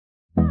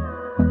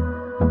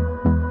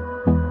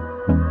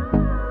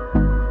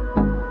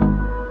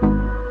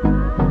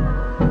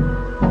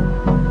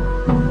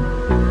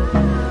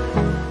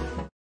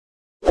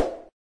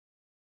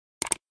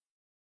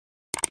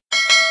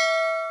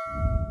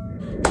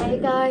Hey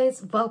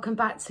guys, welcome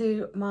back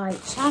to my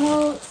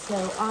channel. So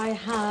I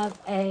have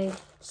a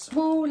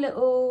small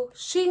little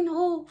Shien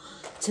haul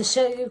to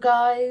show you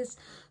guys.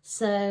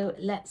 So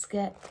let's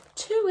get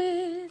to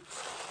it.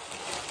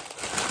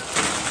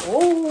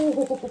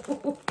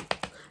 Oh,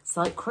 it's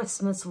like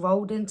Christmas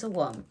rolled into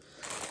one.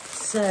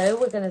 So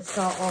we're going to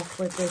start off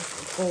with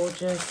this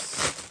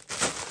gorgeous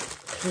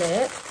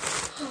clip.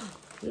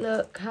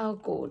 Look how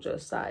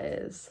gorgeous that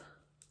is.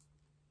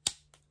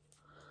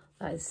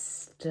 That is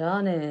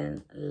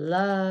stunning.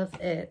 Love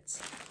it.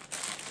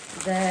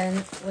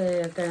 Then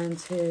we're going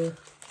to...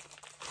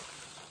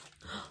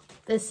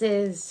 This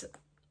is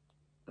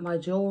my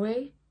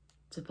jewellery,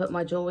 to put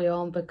my jewellery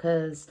on,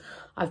 because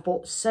I've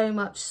bought so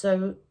much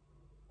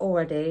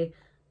already.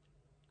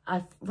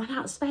 I've run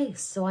out of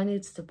space, so I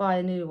needed to buy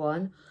a new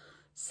one.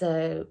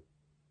 So,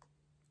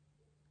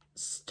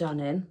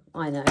 stunning,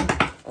 I know.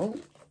 Oh.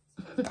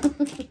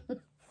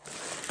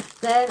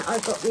 Then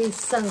I've got these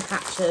sun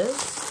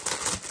catchers.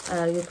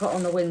 You put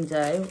on the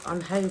window.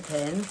 I'm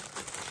hoping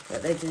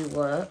that they do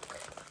work.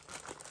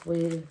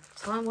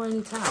 Time will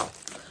only tell.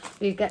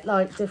 You get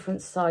like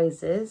different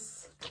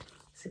sizes.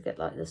 So you get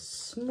like the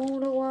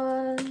smaller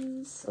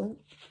ones. Oh,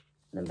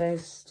 the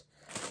most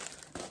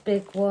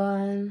big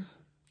one.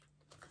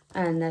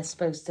 And they're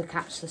supposed to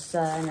catch the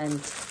sun and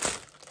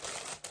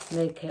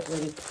make it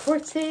really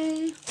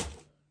pretty.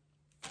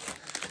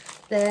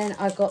 Then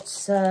I got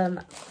some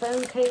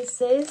phone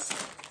cases.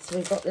 So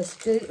we've got this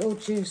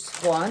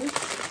Beetlejuice one.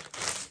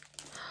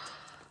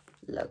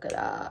 Look at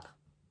that.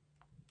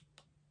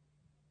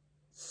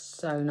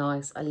 So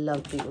nice. I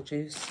love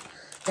Beetlejuice.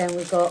 Then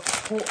we got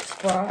Corpse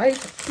Bride.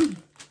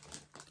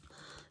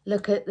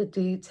 Look at the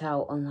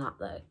detail on that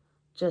though.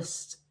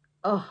 Just,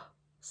 oh,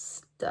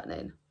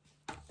 stunning.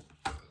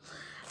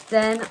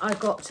 Then I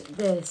got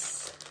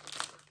this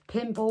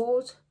pin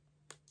board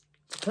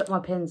to put my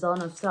pins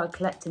on. I've started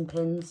collecting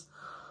pins.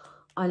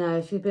 I know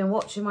if you've been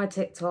watching my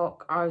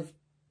TikTok, I've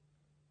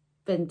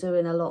been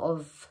doing a lot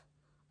of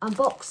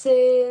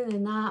unboxing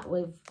and that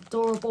with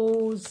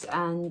Adorables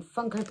and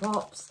Funko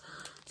Pops.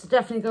 So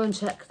definitely go and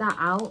check that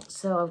out.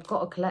 So I've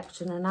got a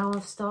collection and now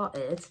I've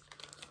started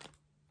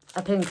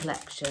a pin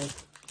collection.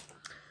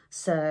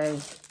 So,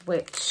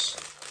 which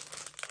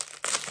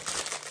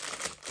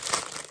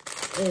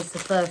is the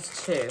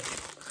first two.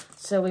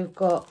 So we've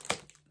got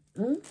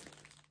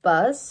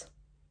Buzz.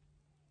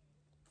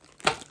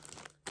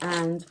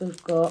 And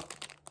we've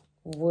got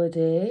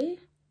Woody.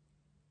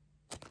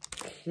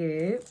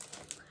 Cute.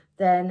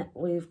 Then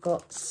we've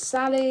got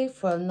Sally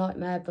from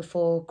Nightmare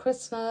Before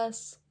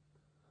Christmas.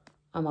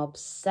 I'm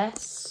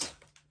obsessed.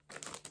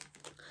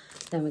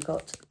 Then we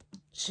got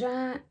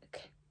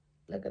Jack.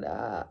 Look at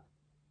that.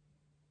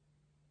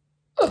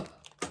 Oh,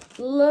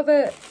 love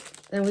it.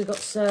 Then we got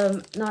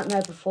some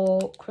Nightmare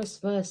Before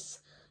Christmas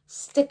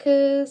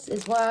stickers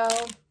as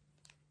well.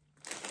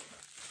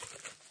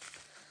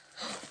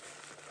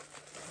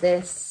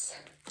 This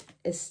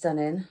is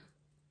stunning.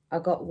 I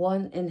got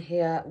one in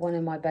here, one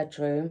in my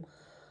bedroom,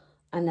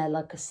 and they're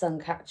like a sun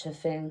catcher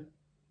thing.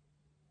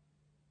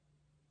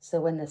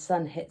 So when the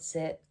sun hits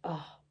it,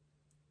 oh,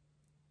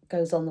 it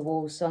goes on the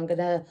wall. So I'm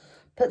gonna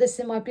put this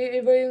in my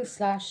beauty room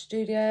 /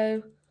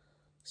 studio.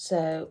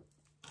 So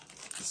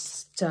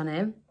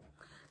stunning.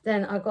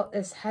 Then I got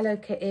this Hello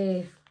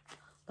Kitty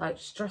like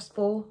stress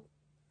ball.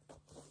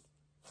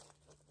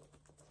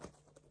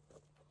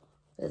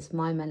 There's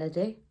my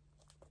melody.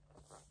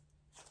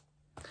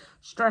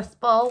 Stress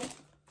ball.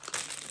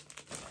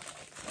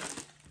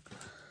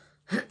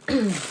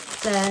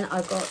 Then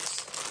I got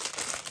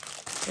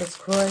this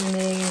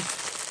chromey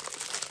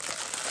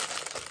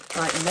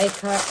like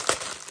makeup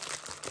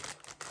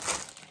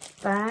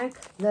bag.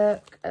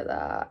 Look at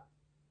that.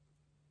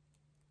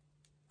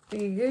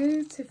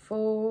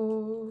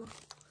 Beautiful.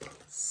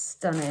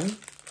 Stunning.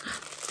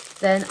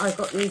 Then I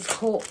got these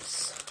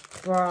Corpse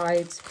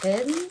Bride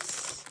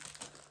pins.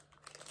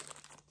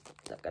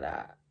 Look at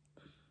that.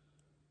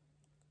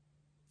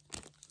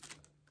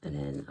 And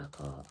then I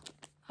got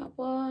that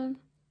one.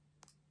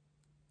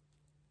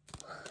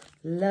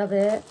 Love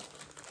it.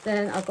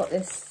 Then I got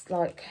this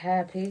like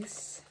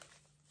hairpiece.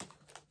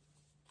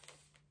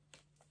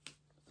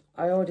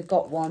 I already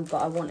got one,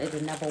 but I wanted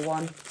another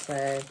one.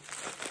 So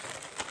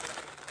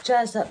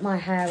jazz up my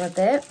hair a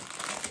bit.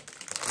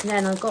 And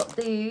then I got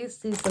these.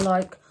 These are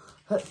like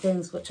hook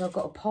things, which I've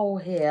got a pole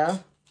here.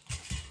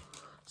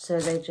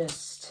 So they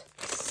just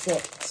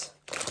sit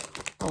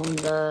on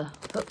the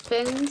hook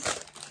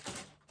things,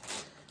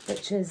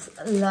 which is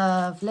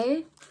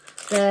lovely.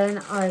 Then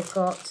I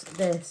got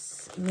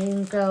this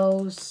Mean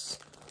Girls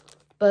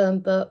burn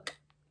book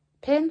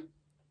pin.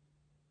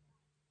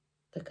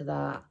 Look at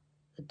that.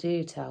 The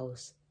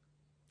details.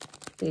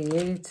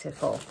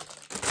 Beautiful.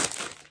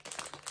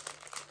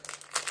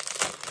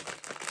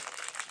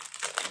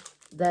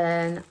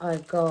 Then I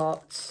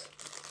got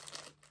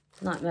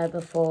Nightmare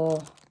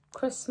Before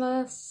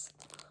Christmas.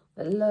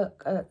 But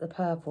look at the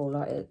purple,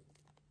 like it,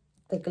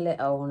 the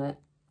glitter on it.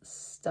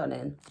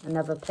 Stunning.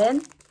 Another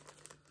pin.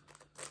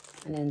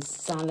 And then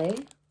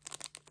Sally.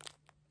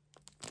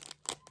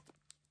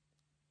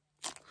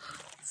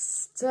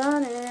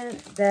 stunning.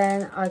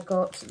 Then I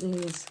got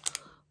these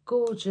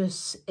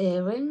gorgeous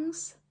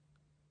earrings.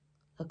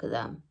 Look at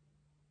them.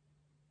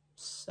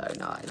 So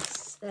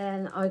nice.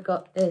 Then I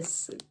got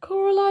this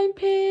Coraline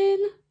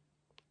pin.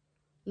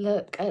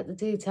 Look at the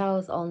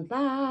details on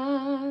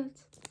that.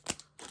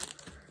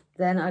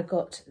 Then I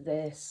got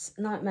this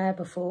Nightmare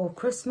Before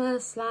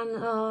Christmas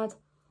lanyard.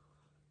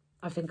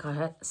 I think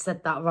I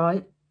said that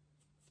right.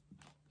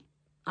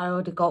 I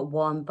already got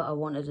one, but I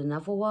wanted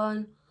another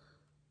one.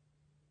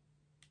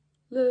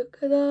 Look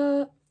at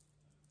that.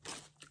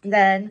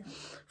 Then,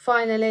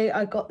 finally,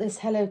 I got this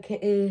Hello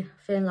Kitty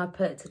thing. I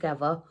put it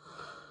together.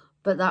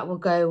 But that will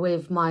go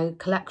with my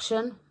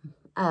collection.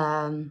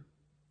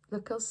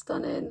 Look how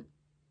stunning.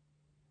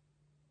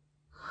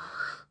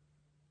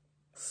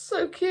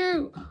 So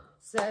cute.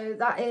 So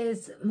that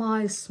is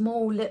my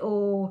small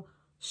little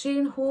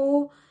Shien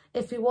haul.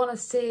 If you want to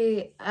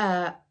see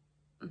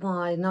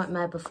my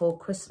Nightmare Before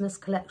Christmas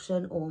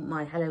collection or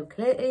my Hello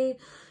Kitty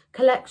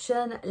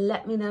collection,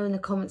 let me know in the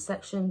comment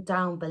section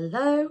down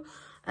below.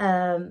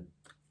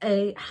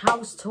 A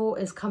house tour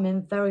is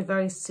coming very,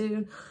 very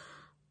soon.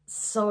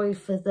 Sorry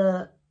for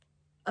the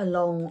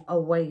long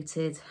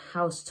awaited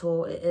house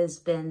tour. It has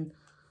been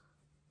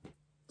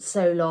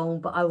so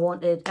long, but I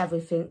wanted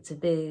everything to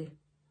be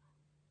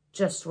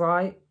just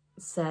right.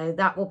 So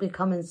that will be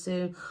coming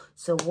soon.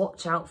 So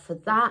watch out for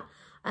that.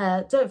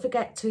 Don't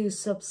forget to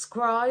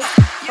subscribe,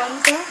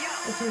 thumbs up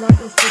if you like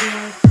this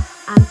video,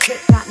 and click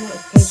that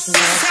notification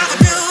bell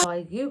to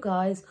notify you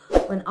guys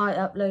when I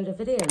upload a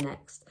video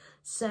next.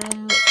 So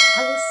I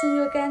will see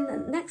you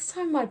again next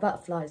time, my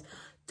butterflies.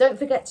 Don't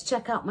forget to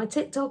check out my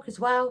TikTok as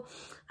well,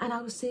 and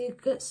I will see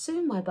you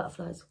soon, my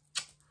butterflies.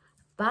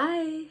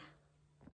 Bye.